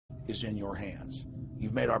is in your hands.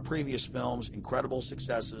 You've made our previous films incredible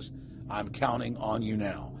successes. I'm counting on you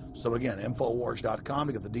now. So again, Infowars.com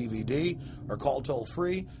to get the DVD, or call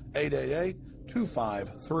toll-free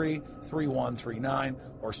 888-253-3139,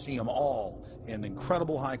 or see them all in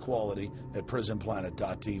incredible high quality at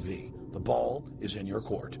PrisonPlanet.tv. The ball is in your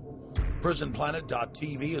court.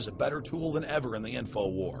 PrisonPlanet.tv is a better tool than ever in the info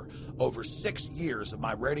war. Over 6 years of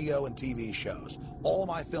my radio and TV shows, all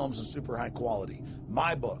my films in super high quality,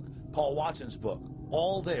 my book, Paul Watson's book,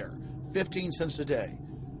 all there, 15 cents a day.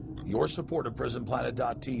 Your support of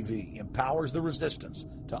PrisonPlanet.tv empowers the resistance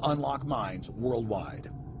to unlock minds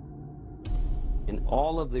worldwide. In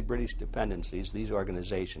all of the British dependencies, these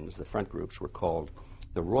organizations, the front groups, were called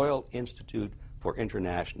the Royal Institute for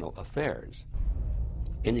International Affairs.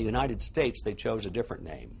 In the United States, they chose a different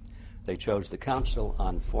name. They chose the Council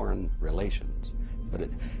on Foreign Relations, but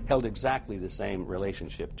it held exactly the same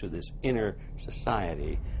relationship to this inner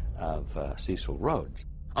society of Cecil Rhodes.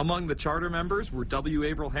 Among the charter members were W.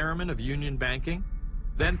 Averill Harriman of Union Banking,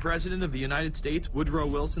 then President of the United States Woodrow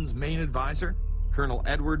Wilson's main advisor, Colonel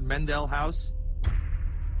Edward Mendell House,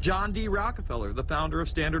 John D. Rockefeller, the founder of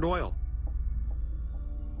Standard Oil,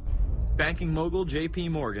 banking mogul J.P.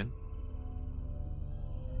 Morgan,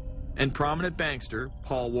 and prominent bankster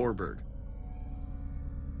Paul Warburg.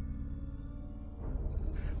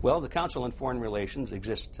 Well, the Council on Foreign Relations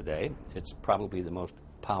exists today. It's probably the most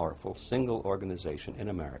powerful single organization in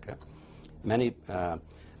America. Many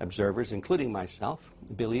observers, including myself,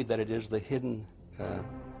 believe that it is the hidden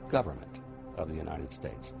government of the United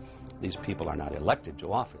States. These people are not elected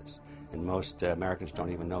to office, and most Americans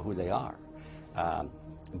don't even know who they are.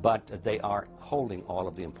 But they are holding all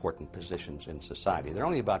of the important positions in society. There are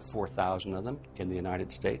only about 4,000 of them in the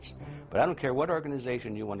United States, but I don't care what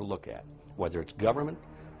organization you want to look at, whether it's government,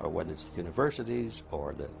 or whether it's the universities,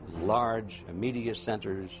 or the large media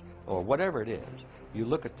centers, or whatever it is. You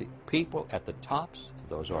look at the people at the tops of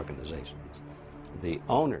those organizations, the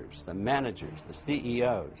owners, the managers, the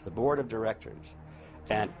CEOs, the board of directors,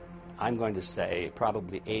 and I'm going to say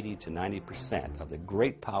probably 80 to 90% of the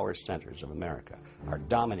great power centers of America are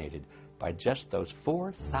dominated by just those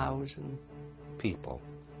 4,000 people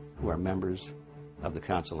who are members of the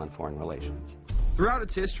Council on Foreign Relations. Throughout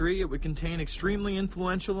its history, it would contain extremely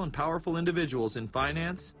influential and powerful individuals in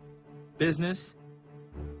finance, business,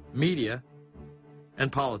 media,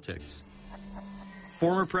 and politics.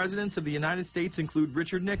 Former presidents of the United States include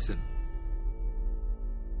Richard Nixon,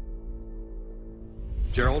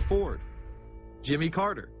 Gerald Ford, Jimmy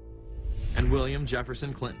Carter, and William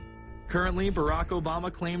Jefferson Clinton. Currently, Barack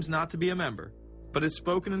Obama claims not to be a member, but has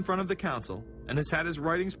spoken in front of the Council and has had his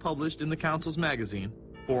writings published in the Council's magazine,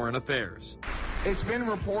 Foreign Affairs. It's been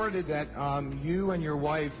reported that you and your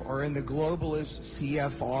wife are in the globalist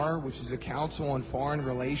CFR, which is the Council on Foreign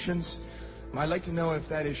Relations. I'd like to know if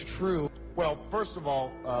that is true. Well, first of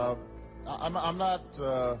all, I'm not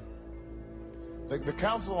the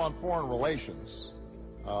Council on Foreign Relations.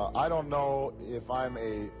 I don't know if I'm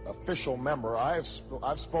a official member. I've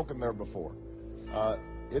spoken there before.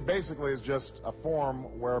 It basically is just a forum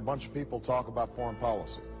where a bunch of people talk about foreign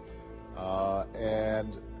policy,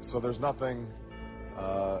 and so there's nothing.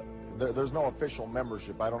 There's no official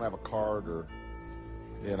membership. I don't have a card or,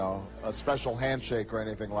 you know, a special handshake or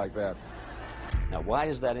anything like that. Now, why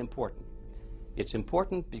is that important? It's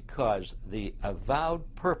important because the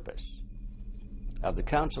avowed purpose of the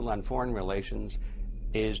Council on Foreign Relations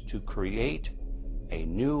is to create a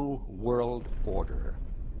new world order,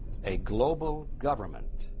 a global government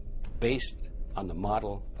based on the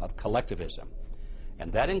model of collectivism.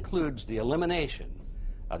 And that includes the elimination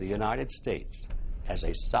of the United States as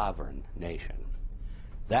a sovereign nation.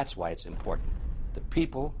 That's why it's important. The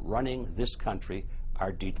people running this country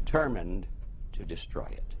are determined to destroy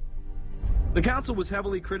it. The Council was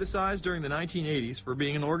heavily criticized during the 1980s for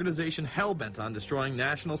being an organization hell-bent on destroying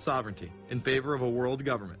national sovereignty in favor of a world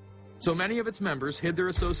government. So many of its members hid their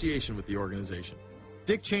association with the organization.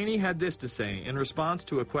 Dick Cheney had this to say in response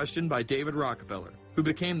to a question by David Rockefeller, who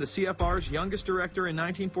became the CFR's youngest director in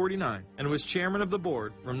 1949 and was chairman of the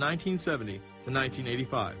board from 1970 to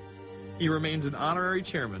 1985. He remains an honorary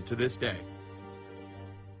chairman to this day.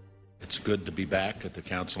 It's good to be back at the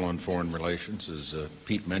Council on Foreign Relations. As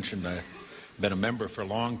Pete mentioned, I've been a member for a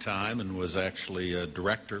long time and was actually a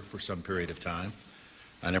director for some period of time.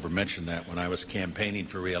 I never mentioned that when I was campaigning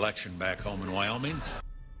for re-election back home in Wyoming.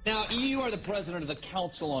 Now, you are the president of the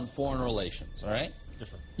Council on Foreign Relations, all right? Yes,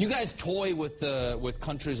 sir. You guys toy with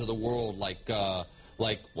countries of the world like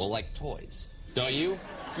toys, don't you?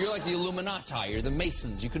 You're like the Illuminati, you're the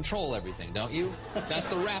Masons, you control everything, don't you? That's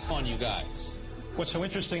the rap on you guys. What's so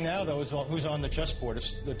interesting now, though, is who's on the chessboard.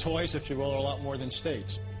 It's the toys, if you will, are a lot more than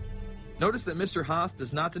states. Notice that Mr. Haas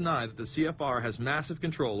does not deny that the CFR has massive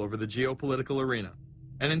control over the geopolitical arena,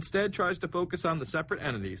 and instead tries to focus on the separate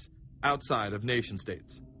entities outside of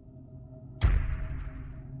nation-states.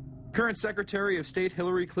 Current Secretary of State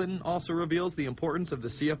Hillary Clinton also reveals the importance of the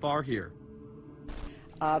CFR here.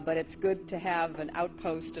 But it's good to have an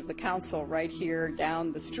outpost of the council right here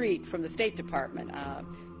down the street from the State Department.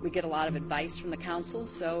 We get a lot of advice from the council,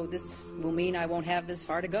 so this will mean I won't have as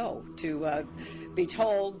far to go to be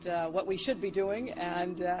told what we should be doing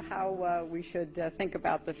and how we should think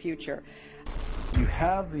about the future. You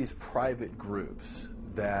have these private groups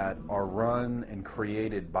that are run and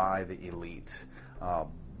created by the elite,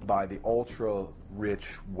 by the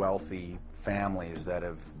ultra-rich, wealthy families that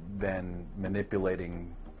have been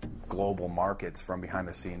manipulating global markets from behind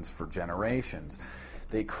the scenes for generations.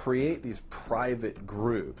 They create these private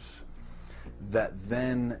groups that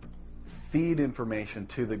then feed information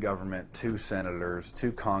to the government, to senators,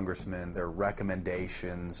 to congressmen, their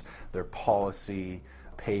recommendations, their policy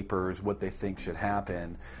papers, what they think should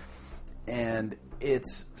happen. And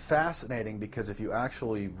it's fascinating because if you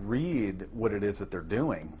actually read what it is that they're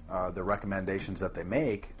doing, the recommendations that they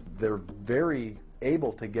make, they're very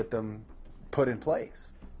able to get them put in place.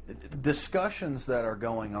 Discussions that are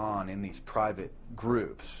going on in these private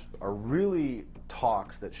groups are really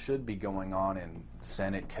talks that should be going on in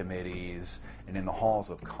Senate committees and in the halls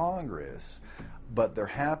of Congress, but they're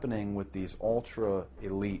happening with these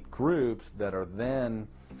ultra-elite groups that are then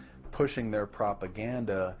pushing their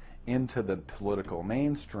propaganda into the political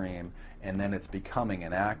mainstream, and then it's becoming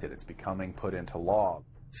enacted, it's becoming put into law.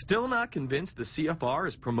 Still not convinced the CFR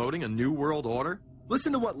is promoting a new world order?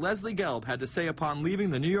 Listen to what Leslie Gelb had to say upon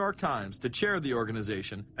leaving the New York Times to chair the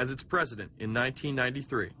organization as its president in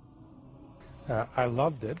 1993. I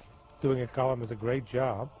loved it. Doing a column is a great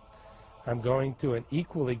job. I'm going to an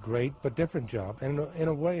equally great but different job, and in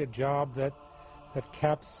a way a job that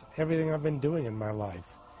caps everything I've been doing in my life,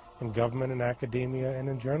 in government and academia and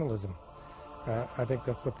in journalism. I think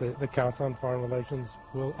that's what the Council on Foreign Relations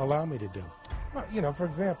will allow me to do. Well, you know, for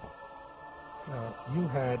example, you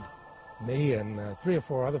had me and 3 or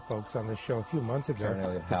 4 other folks on this show a few months ago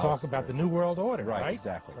to talk about the New World Order, right?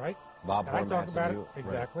 Exactly. Right? Bob and I talk about it, you,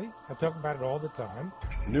 exactly. Right. I talk about it all the time.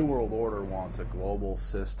 New World Order wants a global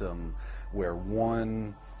system where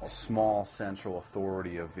one small central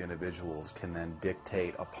authority of individuals can then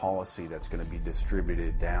dictate a policy that's going to be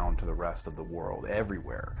distributed down to the rest of the world,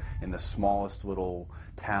 everywhere, in the smallest little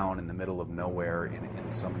town in the middle of nowhere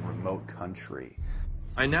in some remote country.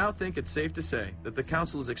 I now think it's safe to say that the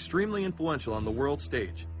Council is extremely influential on the world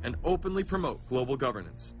stage and openly promote global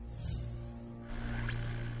governance.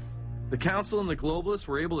 The Council and the globalists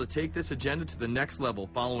were able to take this agenda to the next level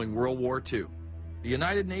following World War II. The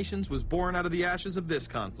United Nations was born out of the ashes of this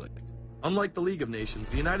conflict. Unlike the League of Nations,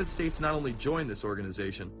 the United States not only joined this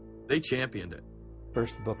organization, they championed it.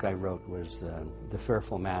 First book I wrote was The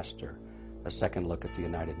Fearful Master, a second look at the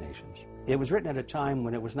United Nations. It was written at a time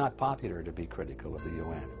when it was not popular to be critical of the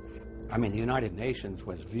UN. I mean, the United Nations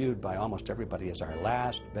was viewed by almost everybody as our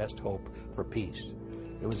last best hope for peace.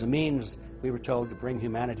 It was a means, we were told, to bring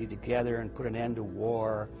humanity together and put an end to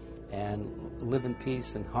war and live in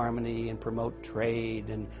peace and harmony and promote trade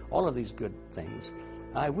and all of these good things.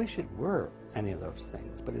 I wish it were any of those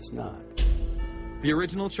things, but it's not. The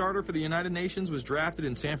original charter for the United Nations was drafted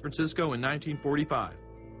in San Francisco in 1945,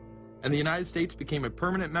 and the United States became a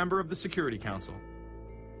permanent member of the Security Council,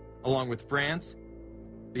 along with France,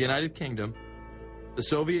 the United Kingdom, the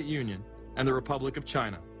Soviet Union, and the Republic of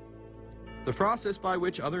China. The process by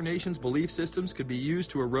which other nations' belief systems could be used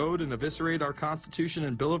to erode and eviscerate our Constitution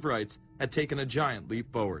and Bill of Rights had taken a giant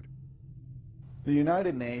leap forward. The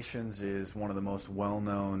United Nations is one of the most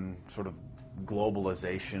well-known sort of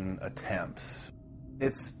globalization attempts.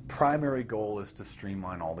 Its primary goal is to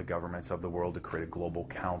streamline all the governments of the world, to create a global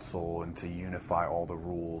council and to unify all the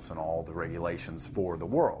rules and all the regulations for the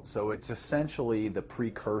world. So it's essentially the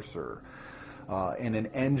precursor and an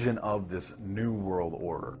engine of this new world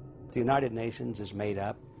order. The United Nations is made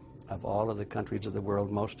up of all of the countries of the world,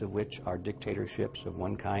 most of which are dictatorships of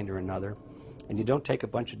one kind or another. And you don't take a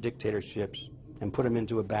bunch of dictatorships and put them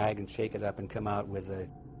into a bag and shake it up and come out with a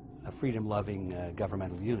freedom-loving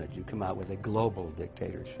governmental unit. You come out with a global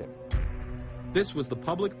dictatorship. This was the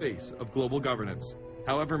public face of global governance.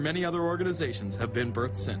 However, many other organizations have been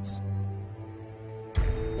birthed since.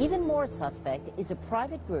 Even more suspect is a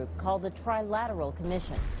private group called the Trilateral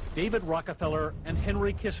Commission. David Rockefeller and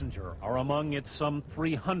Henry Kissinger are among its some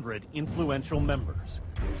 300 influential members.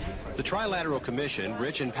 The Trilateral Commission,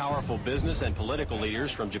 rich and powerful business and political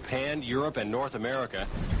leaders from Japan, Europe, and North America.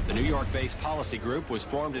 The New York-based policy group was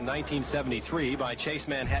formed in 1973 by Chase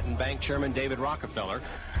Manhattan Bank Chairman David Rockefeller.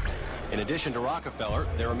 In addition to Rockefeller,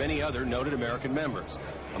 there are many other noted American members.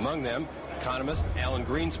 Among them, economist Alan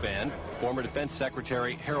Greenspan, former Defense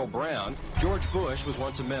Secretary Harold Brown. George Bush was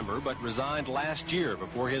once a member but resigned last year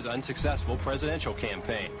before his unsuccessful presidential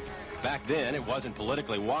campaign. Back then, it wasn't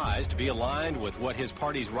politically wise to be aligned with what his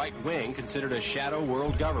party's right wing considered a shadow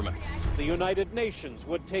world government. The United Nations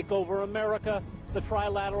would take over America. The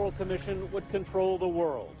Trilateral Commission would control the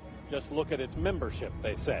world. Just look at its membership,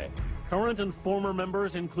 they say. Current and former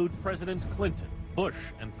members include Presidents Clinton, Bush,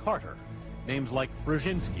 and Carter. Names like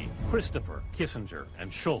Brzezinski, Christopher, Kissinger,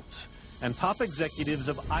 and Schultz. And top executives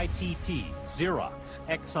of ITT, Xerox,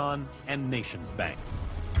 Exxon, and Nations Bank.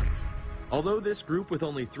 Although this group with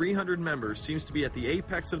only 300 members seems to be at the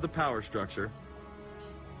apex of the power structure,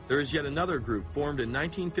 there is yet another group formed in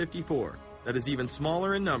 1954 that is even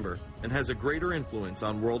smaller in number and has a greater influence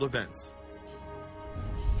on world events.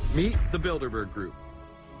 Meet the Bilderberg Group.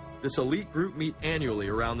 This elite group meet annually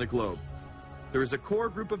around the globe. There is a core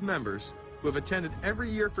group of members who have attended every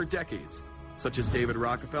year for decades, such as David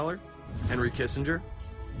Rockefeller, Henry Kissinger,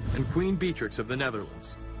 and Queen Beatrix of the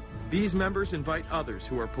Netherlands. These members invite others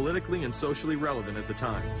who are politically and socially relevant at the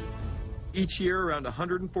time. Each year, around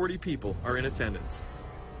 140 people are in attendance.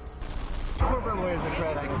 Real quick,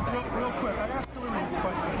 I asked Hillary this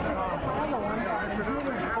question. In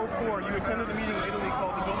 2004, you attended a meeting in Italy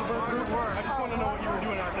called the Bilderberg Group. I just want to know what you were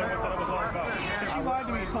doing out there, what that was all about. If she lied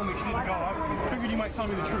to me and told me she didn't go, I figured you might tell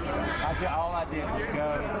me the truth. All I did was go.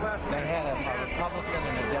 They had a Republican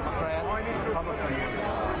and a Democrat.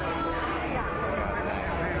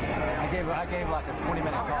 I gave like a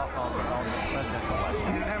 20-minute talk on the presidential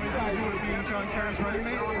election. Did it have anything to do with being John Kerry's running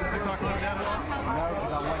mate? Did they talk about that at all? No,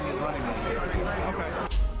 because I wasn't his running mate. Okay.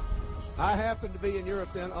 I happened to be in Europe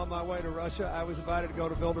then on my way to Russia. I was invited to go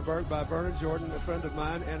to Bilderberg by Bernard Jordan, a friend of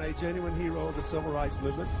mine and a genuine hero of the civil rights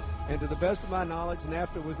movement. And to the best of my knowledge,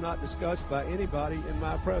 NAFTA was not discussed by anybody in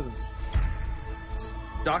my presence.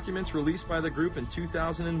 Documents released by the group in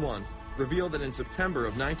 2001 reveal that in September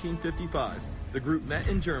of 1955, the group met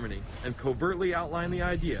in Germany and covertly outlined the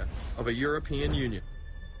idea of a European Union.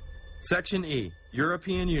 Section E,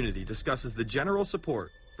 European Unity, discusses the general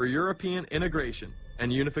support for European integration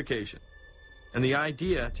and unification, and the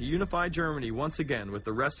idea to unify Germany once again with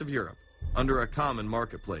the rest of Europe under a common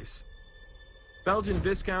marketplace. Belgian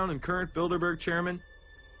Viscount and current Bilderberg chairman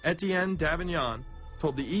Etienne Davignon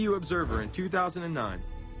told the EU Observer in 2009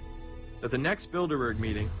 that the next Bilderberg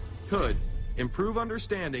meeting could improve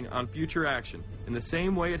understanding on future action in the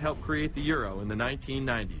same way it helped create the euro in the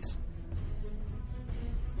 1990s.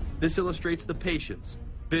 This illustrates the patience,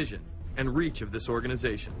 vision, and reach of this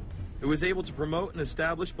organization. It was able to promote and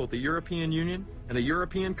establish both the European Union and a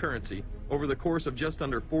European currency over the course of just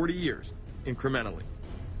under 40 years, incrementally.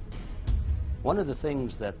 One of the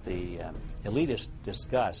things that the elitists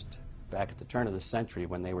discussed back at the turn of the century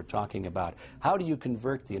when they were talking about how do you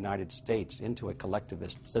convert the United States into a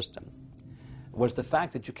collectivist system was the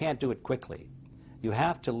fact that you can't do it quickly. You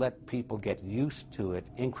have to let people get used to it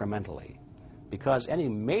incrementally, because any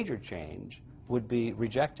major change would be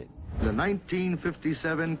rejected. The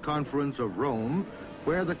 1957 Conference of Rome,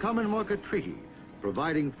 where the Common Market Treaty,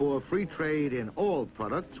 providing for free trade in all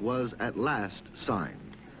products, was at last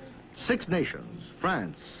signed. 6 nations,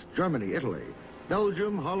 France, Germany, Italy,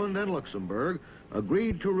 Belgium, Holland, and Luxembourg,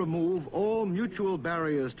 agreed to remove all mutual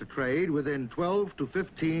barriers to trade within 12 to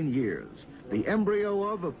 15 years, the embryo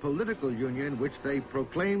of a political union which they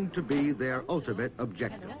proclaimed to be their ultimate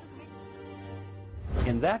objective.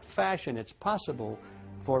 In that fashion, it's possible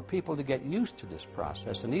for people to get used to this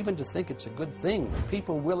process and even to think it's a good thing.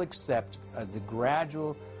 People will accept the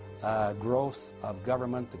gradual growth of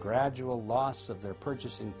government, the gradual loss of their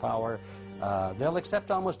purchasing power. They'll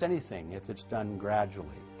accept almost anything if it's done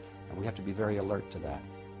gradually, and we have to be very alert to that.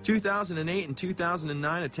 2008 and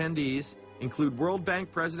 2009 attendees include World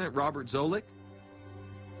Bank President Robert Zoellick,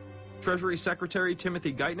 Treasury Secretary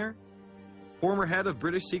Timothy Geithner, former head of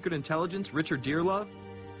British Secret Intelligence Richard Dearlove,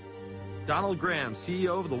 Donald Graham,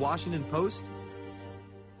 CEO of the Washington Post,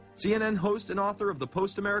 CNN host and author of The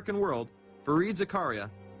Post-American World, Fareed Zakaria,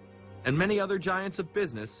 and many other giants of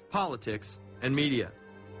business, politics, and media.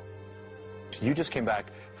 You just came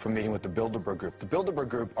back from meeting with the Bilderberg Group. The Bilderberg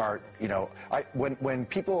Group are, you know, when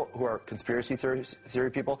people who are conspiracy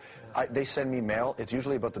theory people, they send me mail, it's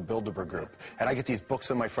usually about the Bilderberg Group. And I get these books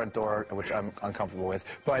on my front door, which I'm uncomfortable with,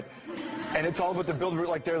 and it's all about the Bilderberg,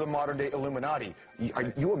 like they're the modern-day Illuminati.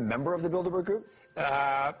 Are you a member of the Bilderberg Group?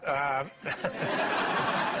 I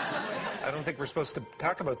don't think we're supposed to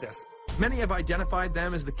talk about this. Many have identified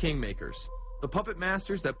them as the kingmakers, the puppet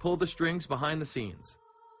masters that pull the strings behind the scenes.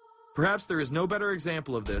 Perhaps there is no better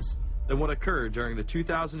example of this than what occurred during the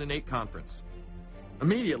 2008 conference.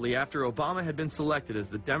 Immediately after Obama had been selected as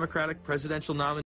the Democratic presidential nominee,